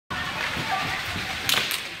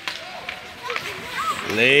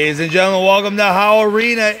Ladies and gentlemen, welcome to Howe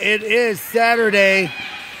Arena. It is Saturday,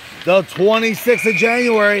 the 26th of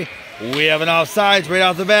January. We have an offsides right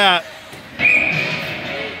off the bat.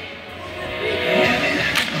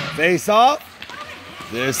 Face off.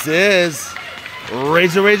 This is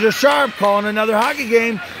Razor Sharp calling another hockey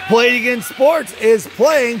game. Played Against Sports is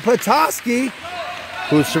playing Petoskey.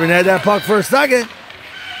 Hoosterman had that puck for a second.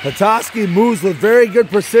 Petoskey moves with very good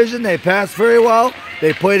precision. They pass very well.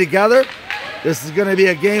 They play together. This is going to be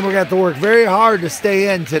a game we're going to have to work very hard to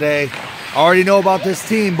stay in today. I already know about this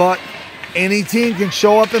team, but any team can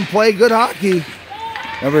show up and play good hockey.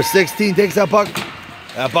 Number 16 takes that puck.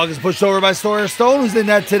 That puck is pushed over by Sawyer Stone, who's in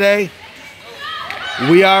net today.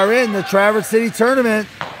 We are in the Traverse City Tournament,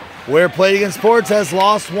 where Played Against Sports has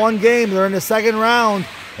lost one game. They're in the second round,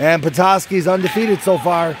 and Petoskey's undefeated so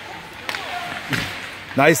far.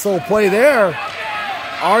 Nice little play there.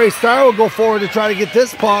 Ari Starr will go forward to try to get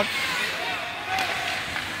this puck.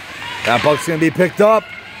 That puck's going to be picked up.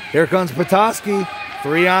 Here comes Petoskey.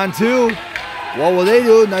 3-on-2. What will they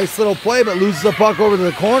do? Nice little play, but loses the puck over to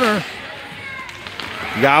the corner.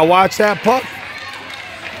 You got to watch that puck.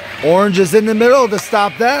 Orange is in the middle to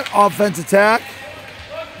stop that offense attack.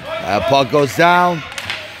 That puck goes down.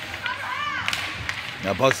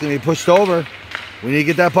 That puck's going to be pushed over. We need to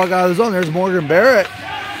get that puck out of the zone. There's Morgan Barrett.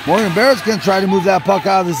 Morgan Barrett's going to try to move that puck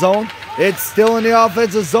out of the zone. It's still in the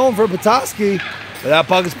offensive zone for Petoskey. But that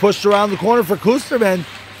puck is pushed around the corner for Klusterman.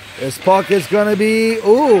 This puck is going to be,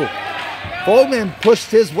 Foldman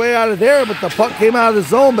pushed his way out of there, but the puck came out of the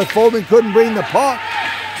zone, but Foldman couldn't bring the puck.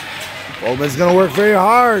 Foldman's going to work very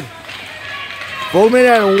hard. Foldman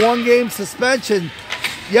had a one-game suspension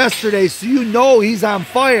yesterday, so you know he's on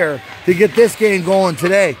fire to get this game going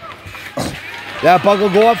today. That puck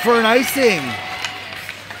will go up for an icing.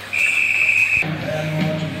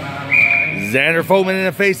 Xander Foldman in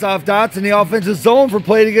the face-off dots in the offensive zone for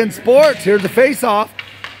Played Against Sports. Here's the face-off.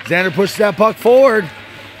 Xander pushes that puck forward.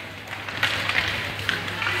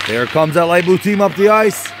 There comes that light blue team up the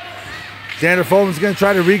ice. Xander Foldman's going to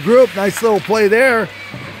try to regroup. Nice little play there.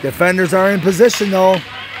 Defenders are in position, though.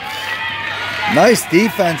 Nice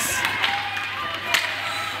defense.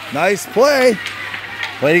 Nice play.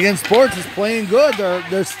 Played Against Sports is playing good.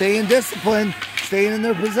 They're staying disciplined, staying in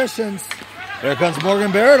their positions. There comes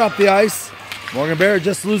Morgan Barrett up the ice. Morgan Barrett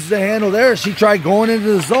just loses the handle there. She tried going into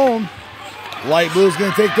the zone. Light blue is going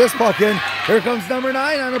to take this puck in. Here comes number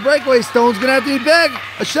 9 on the breakaway. Stone's going to have to be big.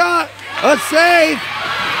 A shot, a save,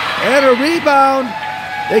 and a rebound.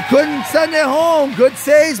 They couldn't send it home. Good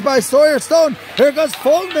saves by Sawyer Stone. Here goes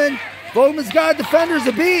Foldman. Foldman's got defenders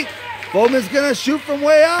a beat. Foldman's going to shoot from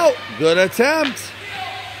way out. Good attempt.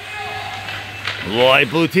 Light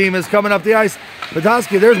blue team is coming up the ice.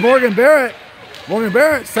 Petoskey, there's Morgan Barrett. Morgan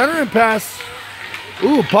Barrett, centering pass.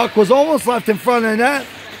 Puck was almost left in front of the net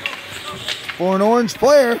for an orange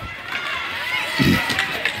player.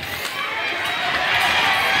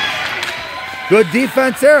 Good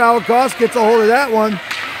defense there. Alec Goss gets a hold of that one.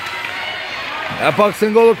 That puck's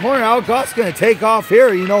going to go to the corner. Alec Goss going to take off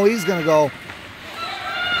here. You know he's going to go.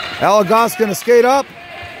 Alec Goss going to skate up.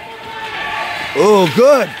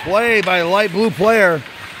 Good play by a light blue player.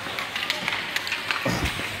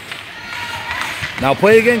 Now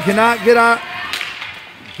play again, cannot get out.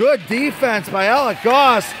 Good defense by Alec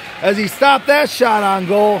Goss as he stopped that shot on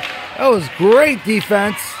goal. That was great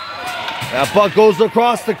defense. That puck goes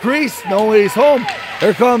across the crease. Nobody's home.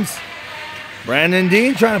 Here comes Brandon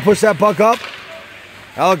Dean trying to push that puck up.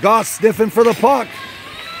 Alec Goss sniffing for the puck.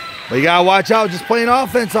 But you gotta watch out, just playing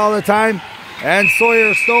offense all the time. And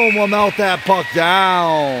Sawyer Stone will melt that puck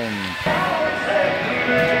down.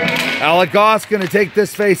 Alec Goss gonna take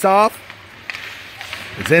this face off.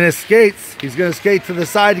 It's in his skates. He's going to skate to the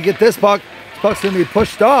side to get this puck. This puck's going to be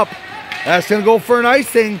pushed up. That's going to go for an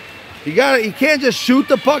icing. You can't just shoot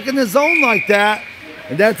the puck in the zone like that.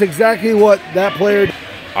 And that's exactly what that player did.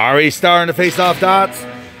 Ari Starr in the face-off dots.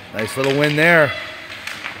 Nice little win there.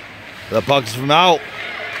 The puck's from out.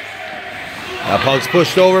 That puck's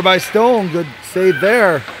pushed over by Stone. Good save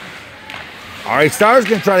there. Ari Starr's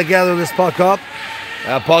going to try to gather this puck up.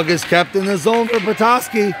 That puck is kept in the zone for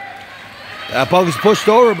Petoskey. That puck was pushed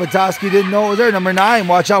over. Petoskey didn't know it was there. Number 9,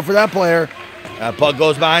 watch out for that player. That puck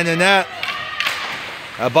goes behind the net.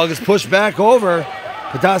 That puck is pushed back over.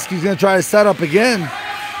 Petoskey's going to try to set up again.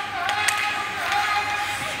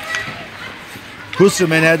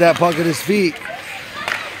 Klusterman had that puck at his feet.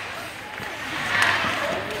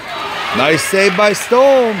 Nice save by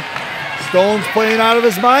Stone. Stone's playing out of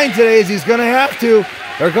his mind today as he's going to have to.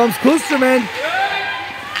 Here comes Klusterman.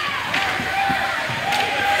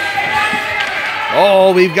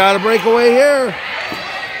 We've got a breakaway here.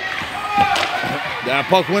 That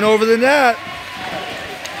puck went over the net.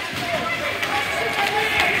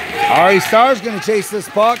 Ari Starr's going to chase this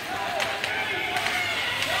puck.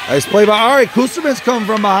 Nice play by Ari. Kusterman's coming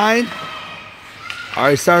from behind.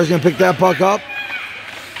 Ari Starr's going to pick that puck up.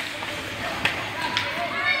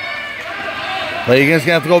 Play against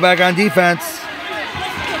going to have to go back on defense.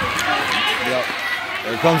 Yep.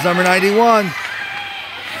 There comes number 91.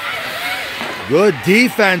 Good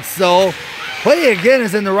defense, though. Play again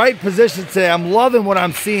is in the right position today. I'm loving what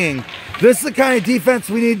I'm seeing. This is the kind of defense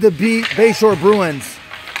we need to beat Bayshore Bruins.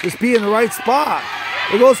 Just be in the right spot.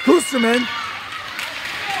 There goes Kusterman.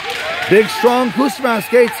 Big, strong Kusterman on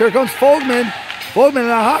skates. Here comes Fogman. Fogman in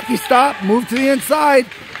a hockey stop. Move to the inside.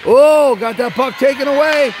 Oh, got that puck taken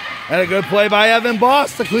away. And a good play by Evan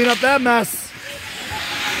Boss to clean up that mess.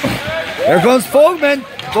 Here comes Fogman.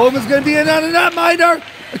 Fogman's going to be in on a netminder.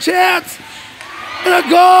 A chance. And a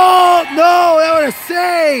goal. No, that was a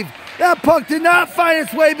save. That puck did not find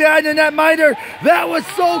its way behind the netminder. That was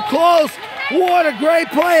so close. What a great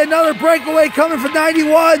play. Another breakaway coming from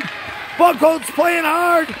 91. Buckholz playing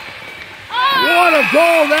hard. What a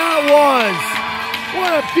goal that was.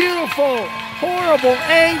 What a beautiful, horrible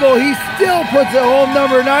angle. He still puts it home,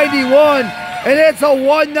 number 91. And it's a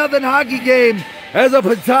 1-0 hockey game as a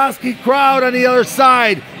Petoskey crowd on the other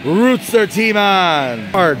side roots their team on.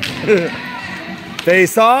 Hard.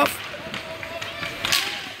 Face off.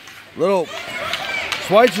 Little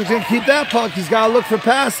Schweitzer's going to keep that puck. He's got to look for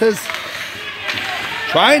passes.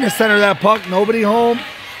 Trying to center that puck. Nobody home.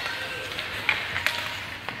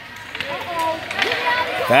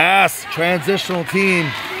 Fast transitional team.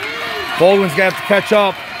 Baldwin's got to catch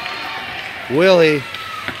up. Willie.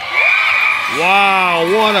 Wow,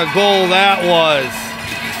 what a goal that was.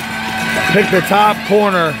 Pick the top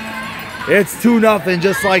corner. It's 2-0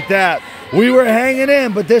 just like that. We were hanging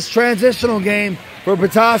in, but this transitional game for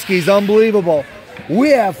Petoskey is unbelievable.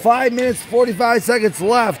 We have 5 minutes, 45 seconds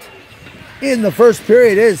left in the first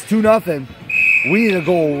period. It is 2-0. We need a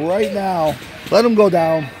goal right now. Let them go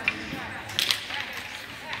down.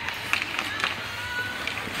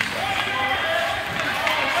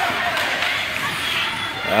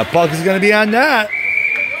 That puck is going to be on net.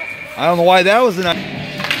 I don't know why that was a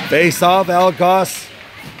net. Face off. Alakos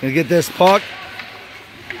going to get this puck.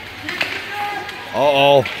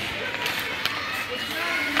 Uh-oh.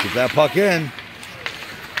 Get that puck in.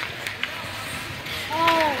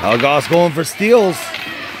 Alakos going for steals.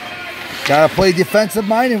 Got to play defensive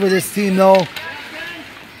minded with this team, though.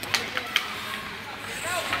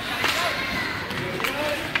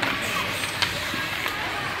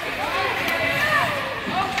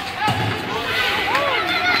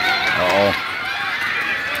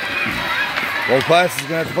 Well, Classon's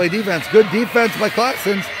going to have to play defense. Good defense by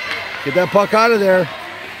Classons. Get that puck out of there.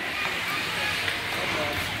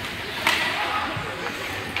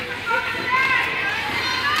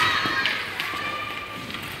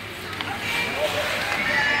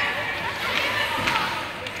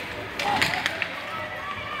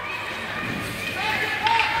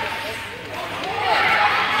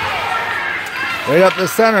 Right up the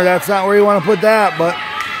center. That's not where you want to put that, but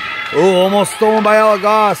oh, almost stolen by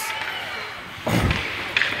Alagos.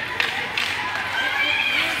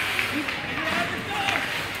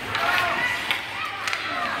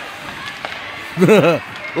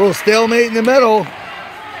 Little stalemate in the middle.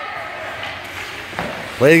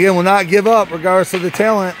 Play again will not give up regardless of the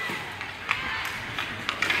talent.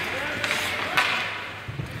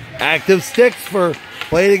 Active sticks for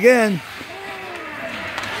play it again.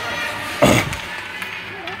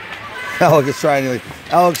 Alex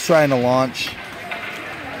trying to launch.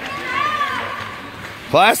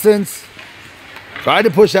 Classons tried to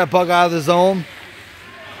push that puck out of the zone.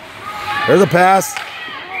 There's a pass.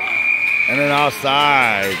 And then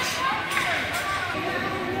offsides.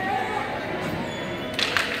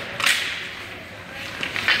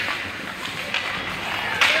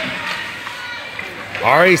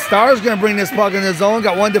 Ari Starr's going to bring this puck in the zone.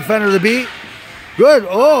 Got one defender to beat. Good.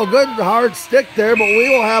 Oh, good hard stick there, but we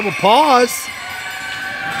will have a pause.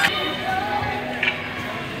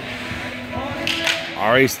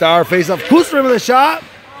 Ari Starr face off. Kusterman with a shot.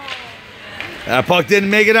 That puck didn't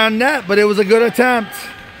make it on net, but it was a good attempt.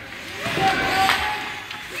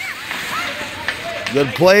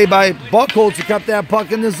 Good play by Buckholz to keep that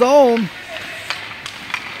puck in the zone.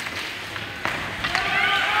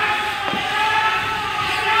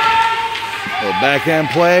 Little backhand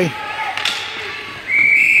play.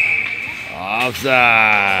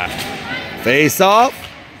 Offside. Face off.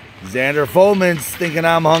 Xander Foman's thinking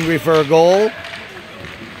I'm hungry for a goal.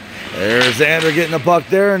 There's Xander getting the puck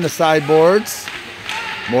there in the sideboards.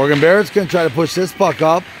 Morgan Barrett's going to try to push this puck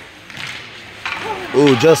up.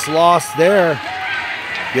 Ooh, just lost there.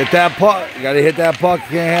 Get that puck. You gotta hit that puck.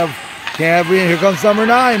 Can't have here comes number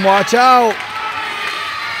 9. Watch out.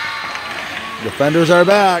 Defenders are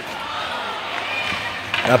back.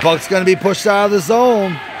 That puck's gonna be pushed out of the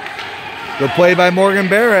zone. Good play by Morgan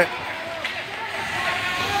Barrett.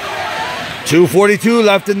 2:42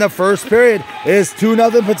 left in the first period. It's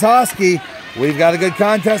 2-0 Petoskey. We've got a good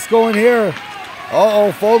contest going here.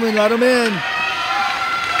 Uh-oh, Foldman let him in.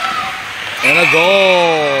 And a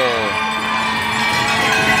goal.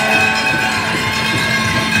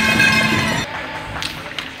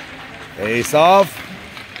 Face off.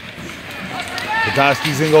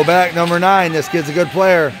 Petoskey's gonna go back. Number 9. This kid's a good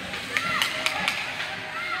player.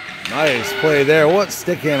 Nice play there. What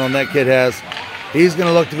stick handle that kid has. He's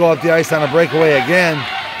gonna look to go up the ice on a breakaway again.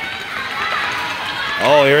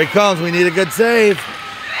 Oh, here he comes. We need a good save.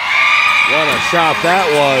 What a shot that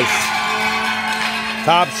was.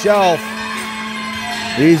 Top shelf.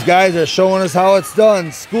 These guys are showing us how it's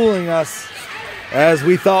done, schooling us as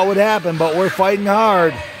we thought would happen, but we're fighting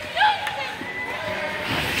hard.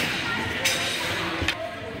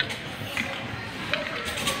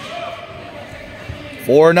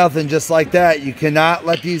 Four nothing, just like that. You cannot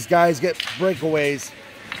let these guys get breakaways.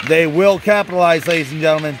 They will capitalize, ladies and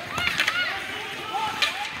gentlemen.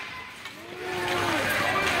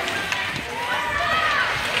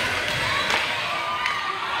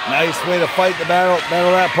 Nice way to fight the battle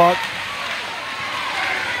that puck.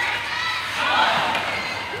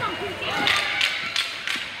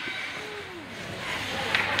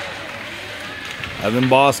 Evan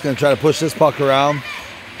Boss gonna try to push this puck around.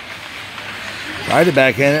 Tried to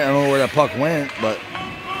backhand it. I don't know where that puck went, but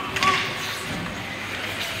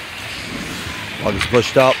puck is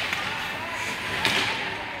pushed up.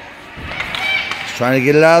 Just trying to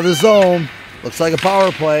get it out of the zone. Looks like a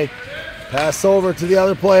power play. Pass over to the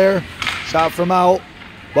other player. Shot from out.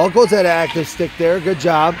 Ball goes at an active stick there. Good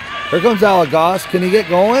job. Here comes Alagos. Can he get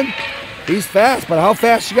going? He's fast, but how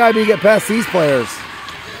fast you gotta be to get past these players?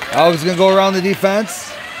 Alex is gonna go around the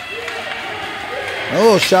defense. A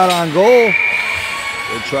little shot on goal.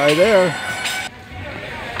 Good try there.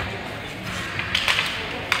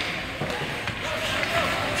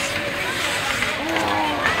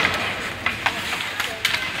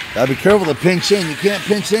 Gotta be careful to pinch in. You can't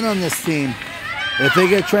pinch in on this team. If they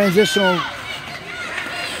get transitional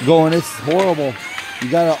going, it's horrible. You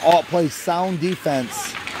gotta all play sound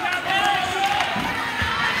defense.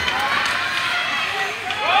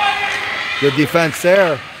 Good defense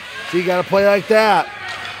there. So you gotta play like that.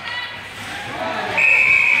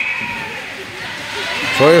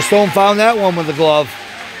 Sawyer Stone found that one with the glove.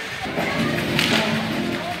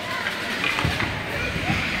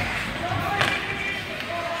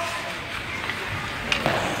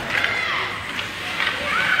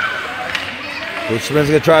 Schmidt's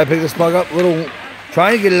gonna try to pick this puck up.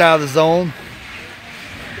 Trying to get it out of the zone.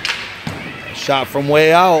 Shot from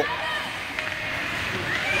way out.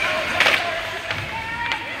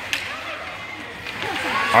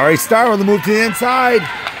 All right, Star with the move to the inside.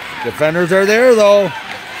 Defenders are there though.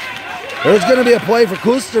 There's gonna be a play for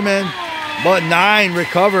Kusterman, but 9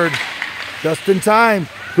 recovered just in time.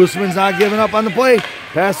 Kusterman's not giving up on the play.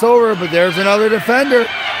 Pass over, but there's another defender.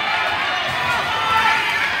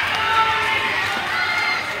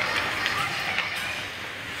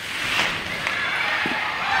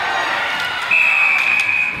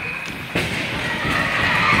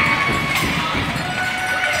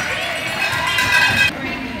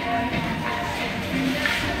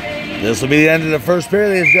 This will be the end of the first period,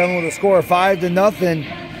 ladies and gentlemen, with a score of 5-0.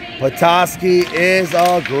 Petoskey is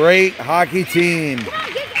a great hockey team.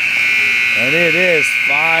 And it is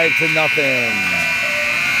 5-0.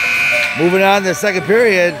 Moving on to the second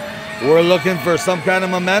period, we're looking for some kind of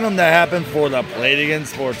momentum to happen for the Play It Again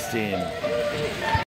sports team.